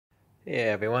Hey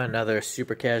everyone, another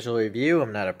super casual review.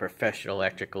 I'm not a professional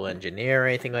electrical engineer or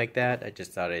anything like that. I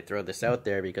just thought I'd throw this out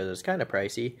there because it's kind of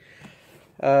pricey.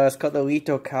 It's called the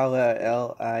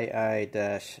LiitoKala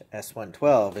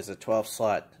Lii-S12. It's a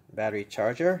 12-slot battery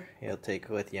charger. It'll take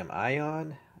lithium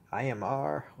ion,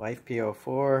 IMR,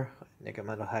 LifePo4, nickel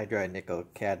metal hydride, nickel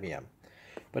cadmium.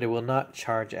 But it will not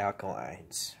charge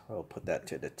alkalines. We'll put that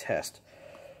to the test.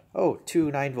 Oh,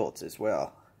 2 9 volts as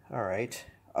well. Alright,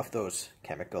 of those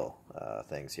chemical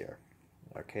things here.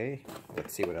 Okay,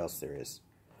 let's see what else there is.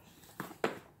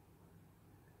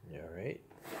 Alright.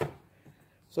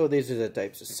 So these are the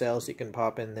types of cells you can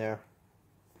pop in there.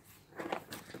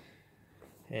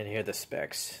 And here are the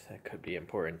specs. That could be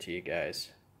important to you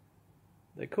guys.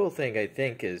 The cool thing, I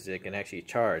think, is it can actually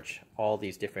charge all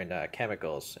these different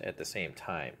chemicals at the same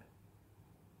time.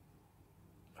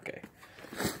 Okay.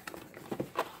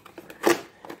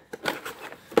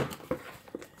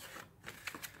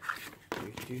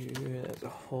 There's a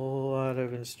whole lot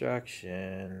of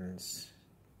instructions,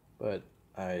 but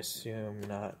I assume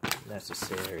not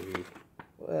necessary.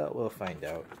 Well, we'll find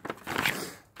out.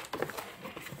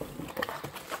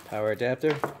 Power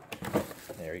adapter.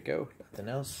 There we go. Nothing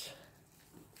else.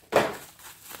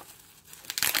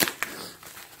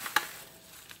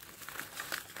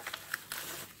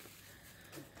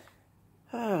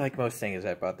 Like most things,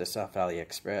 I bought this off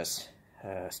AliExpress.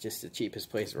 It's just the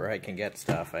cheapest place where I can get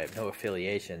stuff. I have no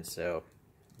affiliation, so,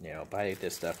 you know, buy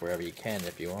this stuff wherever you can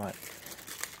if you want.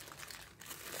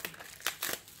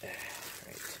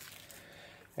 Right.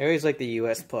 I always like the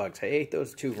US plugs. I hate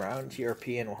those 2 round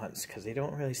European ones because they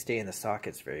don't really stay in the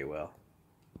sockets very well.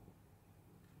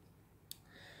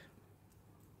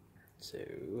 So,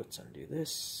 let's undo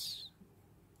this.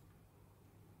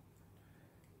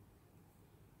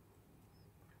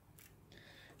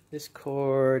 This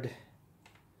cord is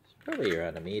probably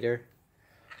around 1 meter.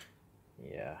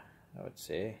 Yeah, I would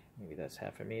say. Maybe that's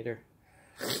 1/2 meter.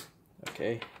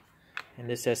 Okay. And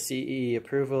this has CE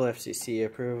approval, FCC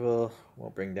approval.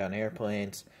 Won't bring down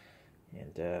airplanes.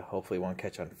 And hopefully won't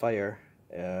catch on fire.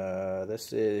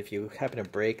 This is, if you happen to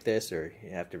break this or you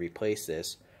have to replace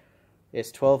this,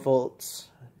 it's 12 volts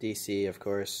DC, of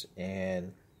course.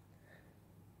 And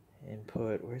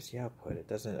input, where's the output? It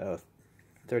doesn't, oh,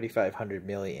 3,500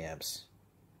 milliamps.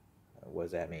 What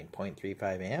does that mean?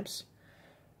 0.35 amps?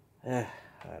 I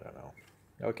don't know.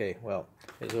 Okay, well,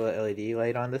 there's a little LED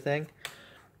light on the thing.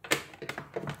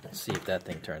 Let's see if that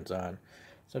thing turns on.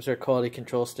 Some sort of quality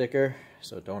control sticker.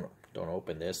 So don't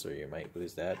open this or you might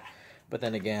lose that. But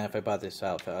then again, if I bought this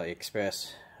off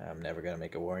AliExpress, I'm never gonna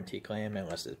make a warranty claim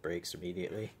unless it breaks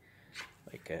immediately,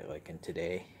 like in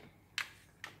today.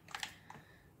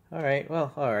 All right,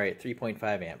 well, all right,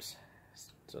 3.5 amps.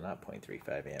 So not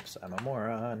 0.35 amps. I'm a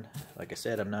moron. Like I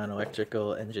said, I'm not an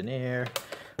electrical engineer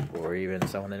or even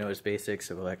someone that knows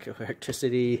basics of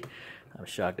electricity. I'm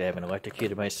shocked I haven't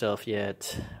electrocuted myself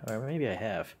yet. Or maybe I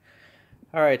have.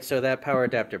 Alright, so that power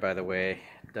adapter, by the way,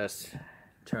 does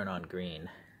turn on green.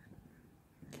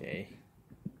 Okay.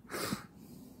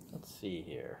 Let's see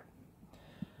here.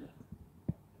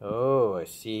 Oh, I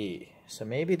see. So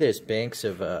maybe there's banks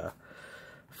of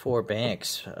 4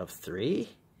 banks of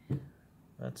 3?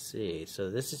 Let's see, so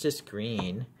this is just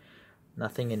green,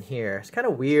 nothing in here. It's kind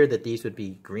of weird that these would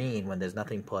be green when there's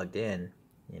nothing plugged in,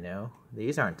 you know?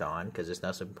 These aren't on because there's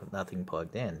nothing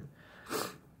plugged in.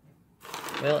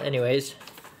 Well, anyways,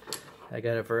 I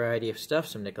got a variety of stuff,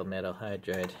 some nickel metal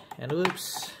hydride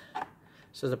envelopes.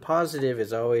 So the positive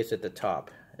is always at the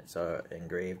top. It's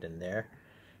engraved in there.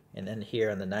 And then here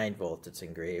on the 9 volt it's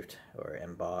engraved or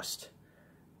embossed,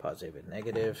 positive and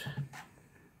negative.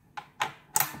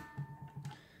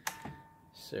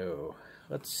 So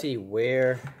let's see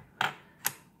where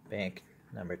bank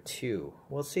number 2.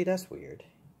 Well, see, that's weird.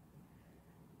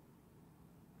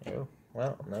 Oh,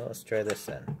 well, no, let's try this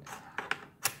then.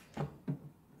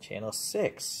 Channel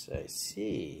 6, I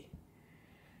see.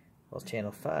 Well,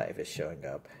 channel 5 is showing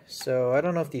up. So I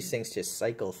don't know if these things just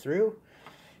cycle through.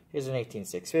 Here's an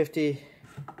 18650,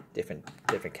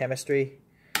 different chemistry.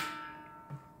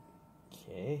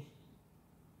 Okay.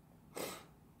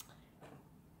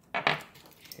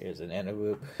 Here's an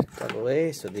envelope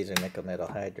AA, so these are nickel metal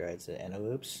hydrides and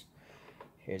envelopes.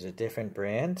 Here's a different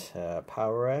brand,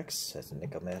 PowerX, that's a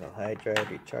nickel metal hydride,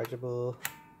 rechargeable.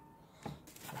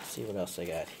 Let's see what else I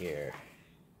got here.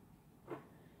 I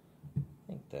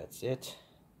think that's it.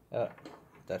 Oh,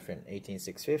 different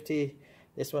 18650.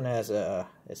 This one has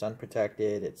it's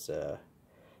unprotected. It's I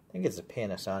think it's a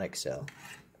Panasonic cell.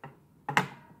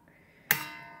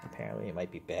 Apparently it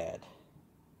might be bad.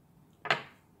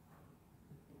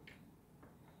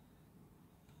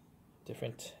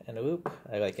 different Eneloop.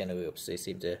 I like Eneloops. They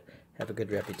seem to have a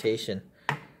good reputation.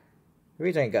 The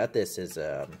reason I got this is,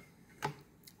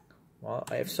 well,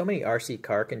 I have so many RC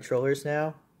car controllers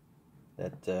now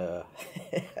that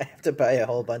I have to buy a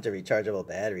whole bunch of rechargeable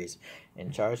batteries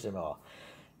and charge them all.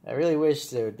 I really wish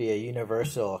there would be a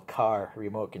universal car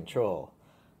remote control,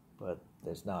 but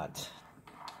there's not.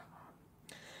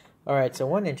 Alright, so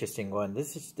one interesting one.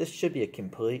 This should be a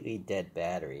completely dead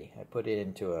battery. I put it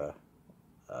into a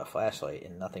flashlight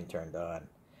and nothing turned on.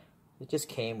 It just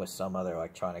came with some other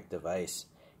electronic device.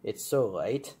 It's so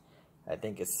light, I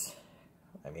think it's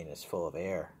full of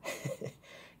air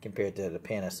compared to the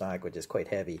Panasonic, which is quite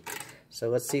heavy. So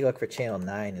let's look for channel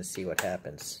 9 and see what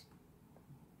happens.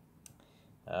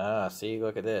 Ah, see,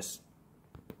 look at this.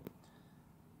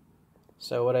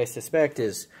 So what I suspect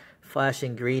is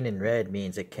flashing green and red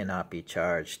means it cannot be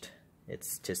charged.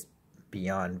 It's just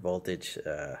beyond voltage,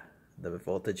 the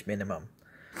voltage minimum.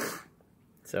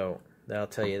 So that'll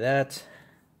tell you that.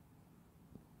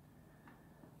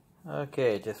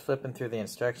 Okay, just flipping through the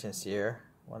instructions here.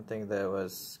 One thing that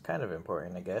was kind of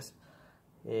important, I guess,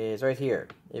 is right here.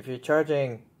 If you're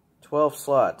charging 12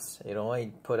 slots, it'll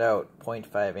only put out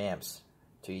 0.5 amps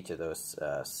to each of those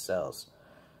cells.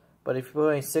 But if you put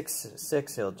only six,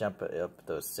 it'll jump up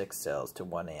those 6 cells to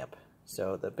 1 amp.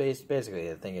 So the basically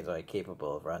the thing is only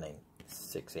capable of running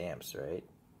 6 amps, right?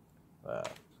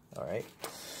 Alright.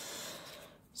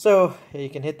 So you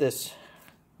can hit this.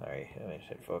 Alright, let me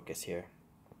try to focus here.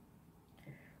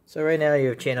 So right now you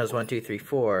have channels 1, 2, 3,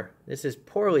 4. This is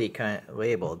poorly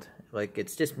labeled. Like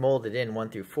it's just molded in 1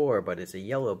 through 4, but it's a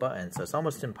yellow button, so it's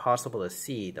almost impossible to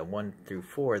see the 1 through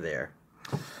 4 there.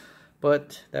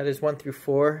 But that is 1 through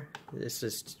 4. This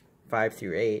is 5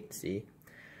 through 8, see?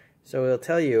 So it'll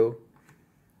tell you,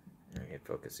 let me hit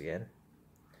focus again,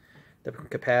 the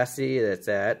capacity that's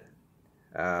at,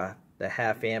 the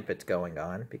half amp it's going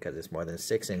on, because it's more than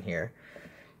 6 in here.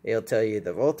 It'll tell you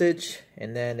the voltage,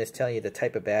 and then it's telling you the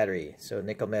type of battery. So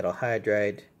nickel metal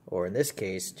hydride, or in this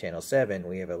case, channel 7,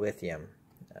 we have a lithium,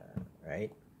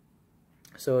 right?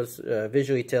 So it's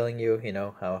visually telling you,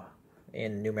 how,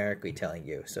 and numerically telling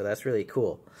you. So that's really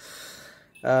cool.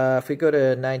 If we go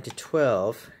to 9 to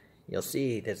 12, you'll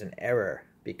see there's an error,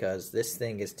 because this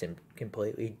thing is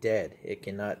completely dead. It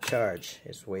cannot charge.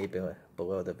 It's way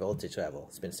below the voltage level.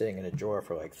 It's been sitting in a drawer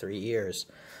for like 3 years.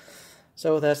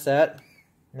 So that's that.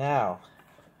 Now,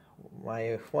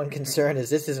 my one concern is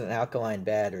this is an alkaline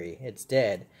battery. It's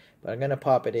dead, but I'm going to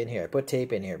pop it in here. I put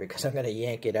tape in here because I'm going to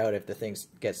yank it out if the thing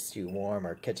gets too warm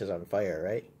or catches on fire,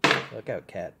 right? Look out,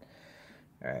 cat.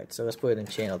 Alright, so let's put it in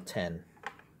channel 10.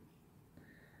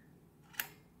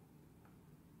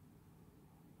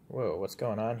 Whoa, what's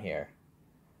going on here?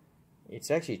 It's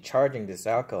actually charging this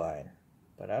alkaline,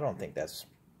 but I don't think that's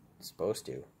supposed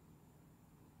to.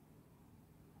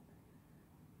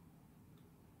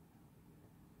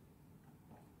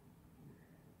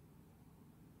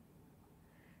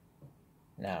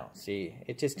 Now, see,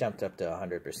 it just jumped up to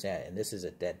 100%, and this is a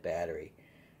dead battery.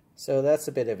 So that's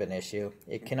a bit of an issue.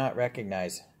 It cannot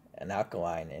recognize an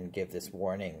alkaline and give this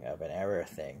warning of an error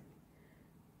thing.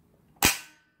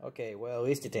 Okay, well, at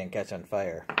least it didn't catch on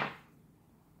fire.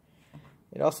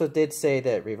 It also did say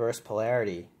that reverse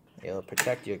polarity, it'll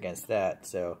protect you against that.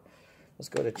 So let's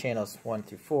go to channels 1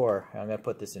 through 4. I'm going to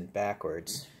put this in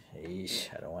backwards. Eesh,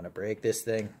 I don't want to break this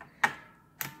thing.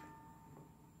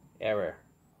 Error.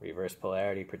 Reverse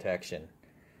polarity protection.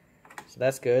 So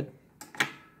that's good.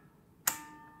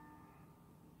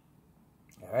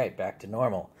 Alright, back to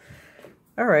normal.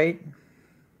 Alright.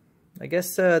 I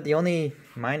guess the only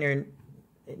minor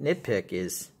nitpick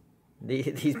is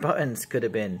these buttons could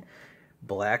have been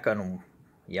black on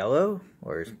yellow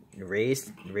or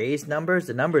raised numbers.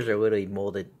 The numbers are literally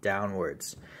molded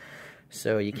downwards.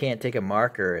 So you can't take a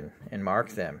marker and mark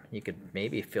them. You could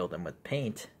maybe fill them with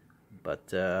paint,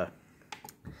 but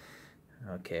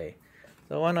okay.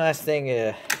 So one last thing,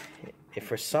 if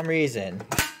for some reason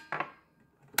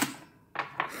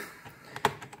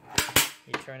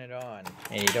you turn it on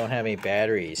and you don't have any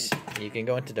batteries, you can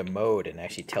go into the mode and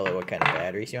actually tell it what kind of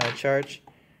batteries you want to charge.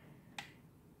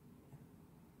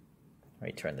 Let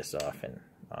me turn this off and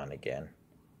on again.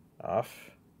 Off.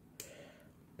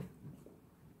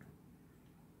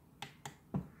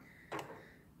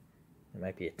 There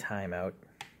might be a timeout.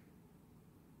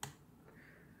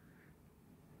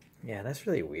 Yeah, that's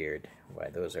really weird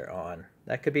why those are on.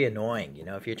 That could be annoying,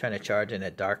 if you're trying to charge in a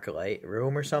dark light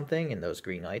room or something and those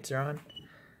green lights are on.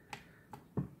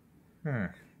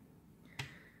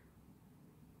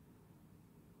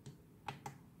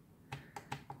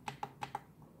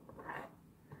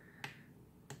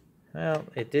 Well,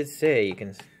 it did say you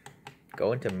can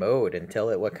go into mode and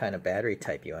tell it what kind of battery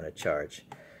type you want to charge.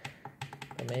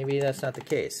 But maybe that's not the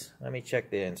case. Let me check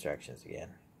the instructions again.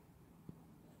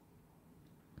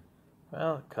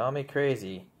 Well, call me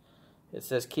crazy. It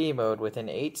says key mode. Within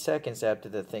 8 seconds after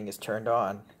the thing is turned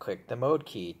on, click the mode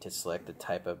key to select the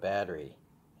type of battery.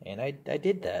 And I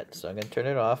did that, so I'm going to turn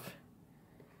it off.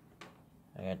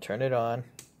 I'm going to turn it on.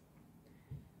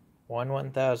 1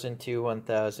 1000, 2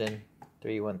 1000,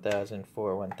 3 1000,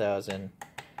 4 1000.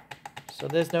 So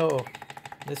there's no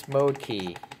this mode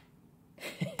key.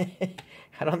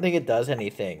 I don't think it does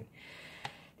anything.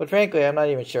 But frankly, I'm not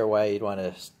even sure why you'd want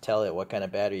to tell it what kind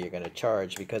of battery you're going to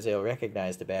charge, because it'll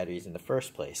recognize the batteries in the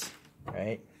first place,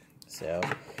 right? So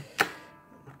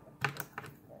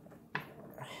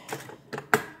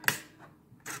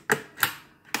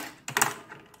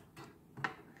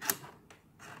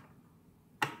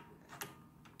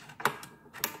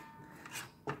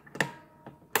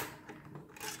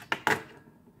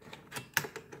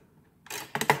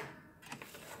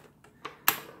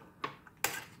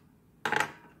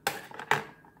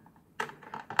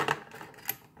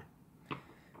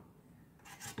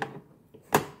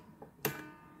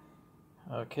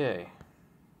okay,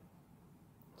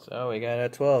 so we got a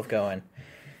 12 going,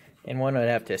 and one would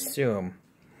have to assume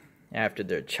after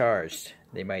they're charged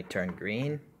they might turn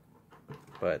green,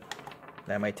 but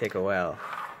that might take a while.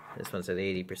 This one's at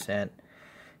 80%.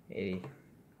 80.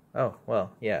 Oh,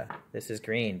 well, yeah, this is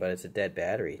green, but it's a dead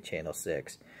battery, channel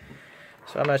 6.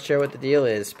 So I'm not sure what the deal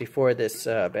is. Before, this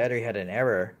battery had an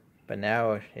error, but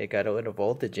now it got a little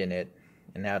voltage in it,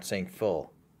 and now it's saying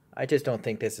full. I just don't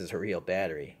think this is a real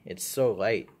battery. It's so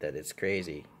light that it's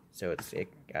crazy. So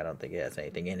I don't think it has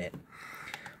anything in it.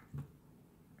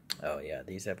 Oh yeah,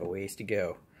 these have a ways to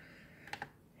go.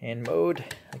 And mode,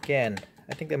 again,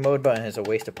 I think the mode button is a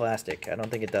waste of plastic. I don't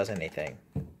think it does anything.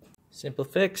 Simple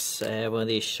fix. I have one of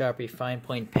these Sharpie fine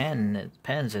point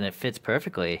pens, and it fits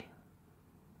perfectly.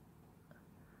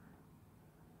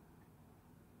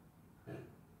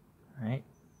 All right.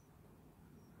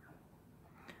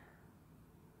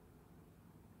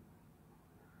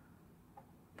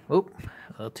 Oop,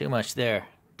 a little too much there.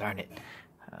 Darn it.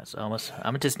 It's almost.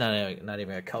 I'm just not even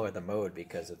gonna color the mode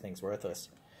because the thing's worthless.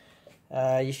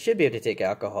 You should be able to take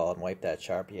alcohol and wipe that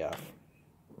Sharpie off.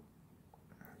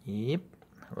 Yep.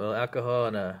 Well, alcohol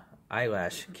and a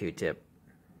eyelash Q-tip.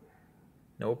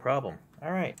 No problem.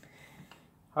 All right.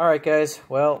 All right, guys.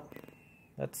 Well,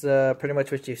 that's pretty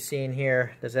much what you've seen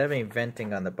here. Does it have any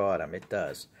venting on the bottom? It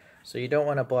does. So you don't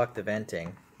want to block the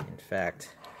venting. In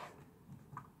fact,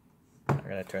 I'm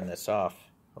going to turn this off.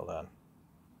 Hold on.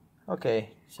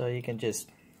 Okay, so you can just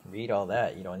read all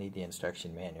that. You don't need the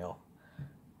instruction manual.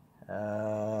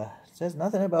 It says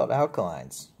nothing about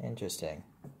alkalines. Interesting.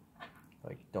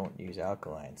 Like, don't use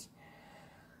alkalines.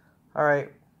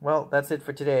 Alright, well, that's it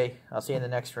for today. I'll see you in the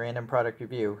next random product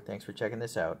review. Thanks for checking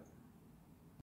this out.